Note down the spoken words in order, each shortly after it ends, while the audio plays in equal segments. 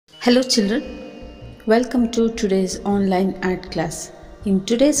Hello children, welcome to today's online art class. In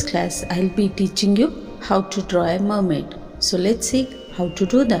today's class, I'll be teaching you how to draw a mermaid. So let's see how to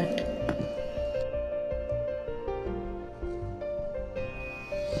do that.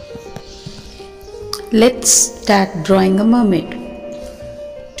 Let's start drawing a mermaid.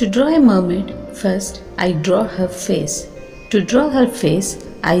 To draw a mermaid, first I draw her face. To draw her face,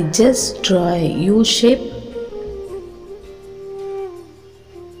 I just draw a U shape.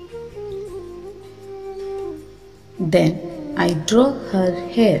 Then I draw her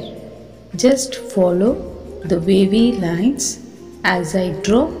hair. Just follow the wavy lines as I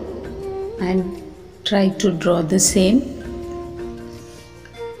draw and try to draw the same.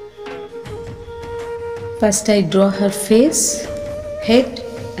 First I draw her face, head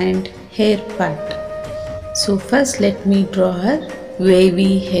and hair part. So first let me draw her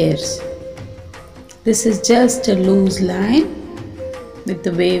wavy hairs. This is just a loose line with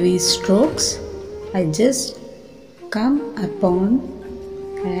the wavy strokes. I just come upon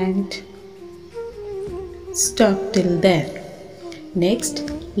and stop till there.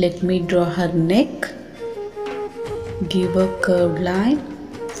 Next, let me draw her neck. Give a curved line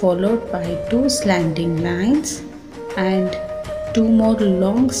followed by two slanting lines and two more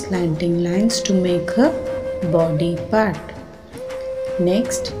long slanting lines to make her body part.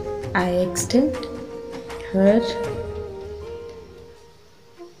 Next, I extend her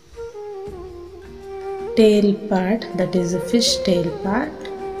tail part, that is a fish tail part,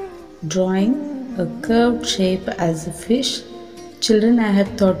 drawing a curved shape as a fish. Children, I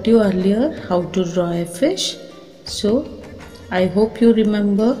have taught you earlier how to draw a fish, so I hope you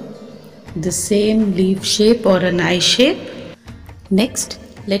remember the same leaf shape or an eye shape. Next,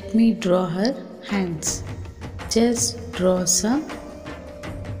 let me draw her hands. Just draw some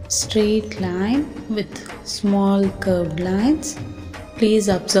straight line with small curved lines. Please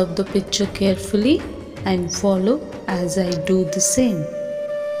observe the picture carefully and follow as I do the same.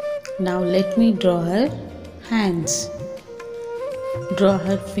 Now let me draw her hands. Draw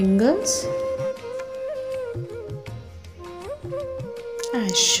her fingers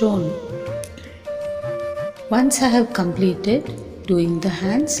as shown. Once I have completed doing the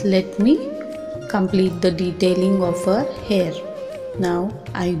hands, let me complete the detailing of her hair. Now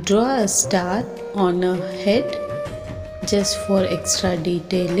I draw a star on her head just for extra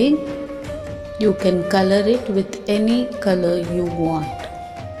detailing. You can color it with any color you want.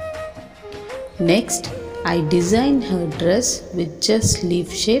 Next, I design her dress with just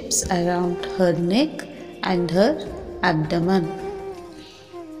leaf shapes around her neck and her abdomen.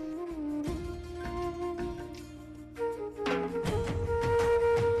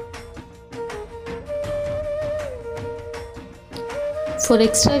 For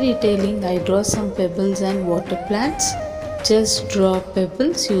extra detailing, I draw some pebbles and water plants. Just draw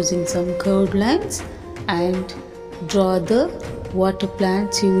pebbles using some curved lines and draw the water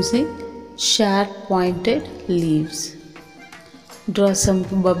plants using sharp pointed leaves. Draw some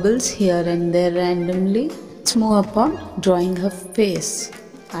bubbles here and there randomly. Let's move upon drawing her face.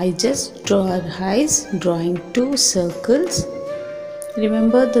 I just draw her eyes, drawing two circles.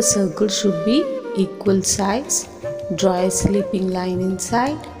 Remember, the circle should be equal size. Draw a sleeping line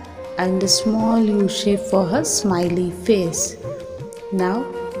inside and a small U shape for her smiley face. Now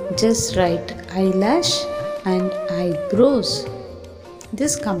just write eyelash and eyebrows.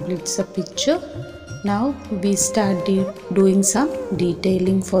 This completes the picture. Now we start doing some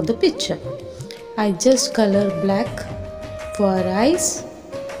detailing for the picture. I just color black for her eyes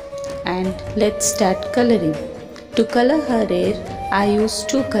and let's start coloring. To color her hair, I use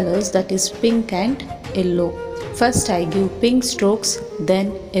two colors, that is pink and yellow. First I give pink strokes,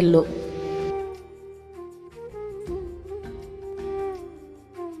 then yellow.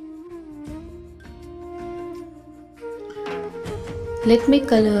 Let me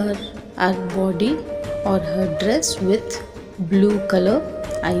color her body or her dress with blue color.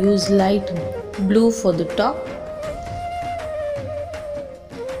 I use light blue for the top.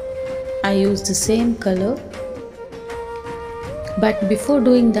 I use the same color. But before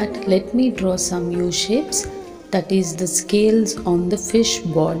doing that, let me draw some U shapes, that is the scales on the fish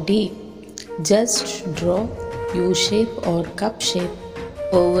body. Just draw U shape or cup shape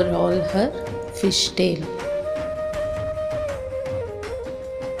over all her fish tail.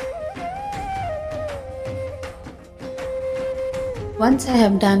 Once I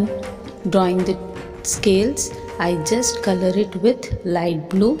have done drawing the scales, I just color it with light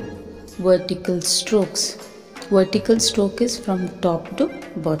blue vertical strokes. Vertical stroke is from top to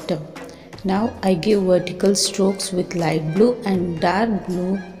bottom. Now I give vertical strokes with light blue and dark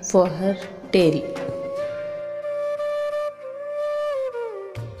blue for her tail.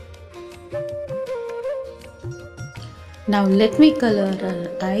 Now let me color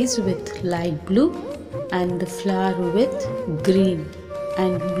her eyes with light blue and the flower with green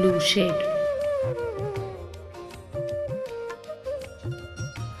and blue shade.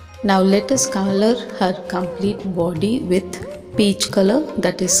 Now let us color her complete body with peach color,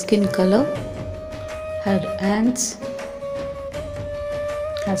 that is skin color, her hands,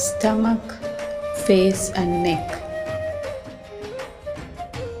 her stomach, face and neck.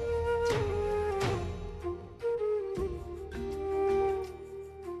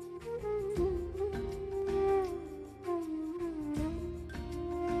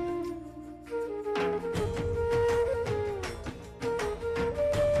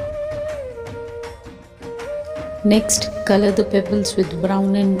 Next, color the pebbles with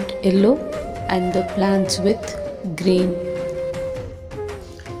brown and yellow and the plants with green.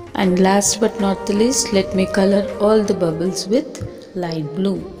 And last but not the least, let me color all the bubbles with light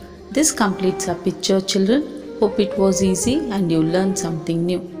blue. This completes our picture, children. Hope it was easy and you learned something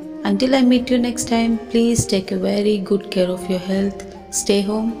new. Until I meet you next time, please take a very good care of your health. Stay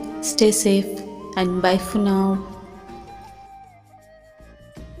home, stay safe, and bye for now.